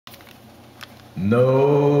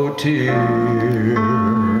No tears,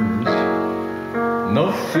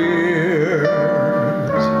 no fears.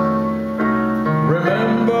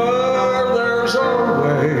 Remember, there's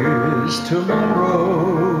always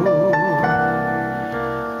tomorrow.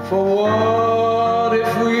 For what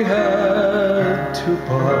if we had to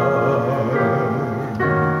part?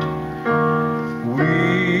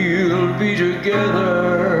 We'll be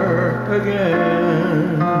together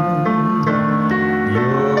again.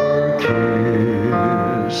 Your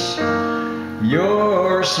kiss,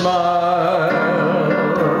 your smile,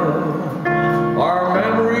 our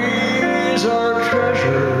memories are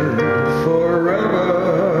treasured forever.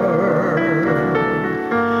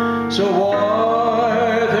 So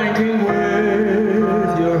why thinking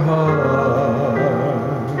with your heart?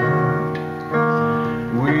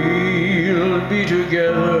 We'll be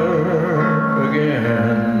together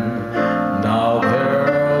again. Now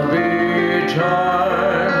there'll be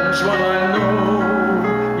times when I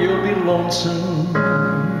know you'll be lonesome.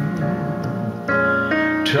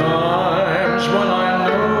 Times when I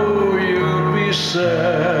know you'll be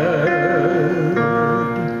sad.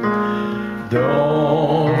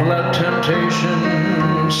 Don't let temptation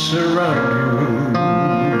surround you.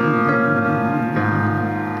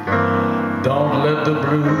 Don't let the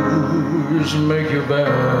blues make you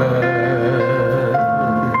bad.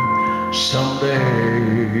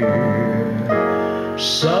 Someday,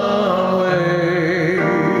 some way,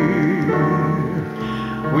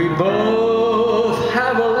 we both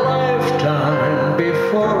have a lifetime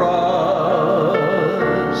before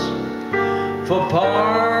us, for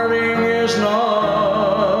parting is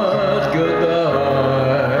not goodbye.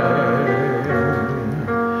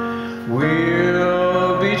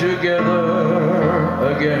 We'll be together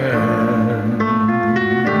again.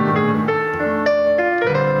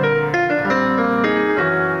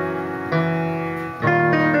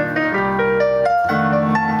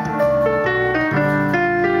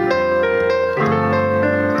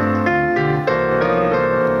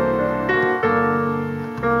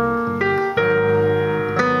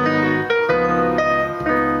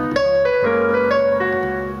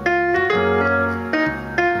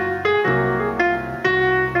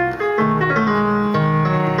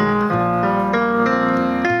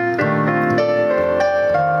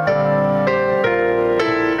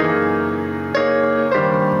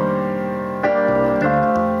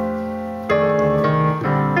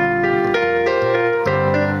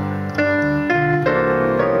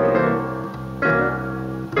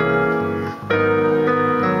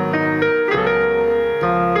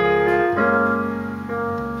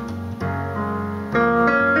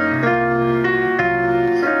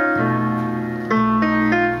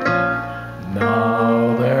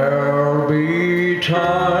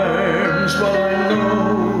 Times when I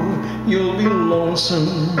know you'll be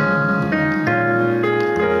lonesome.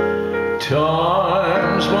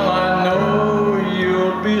 Times when I know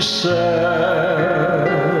you'll be sad.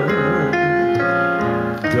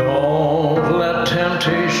 Don't let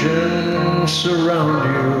temptation surround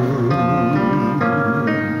you.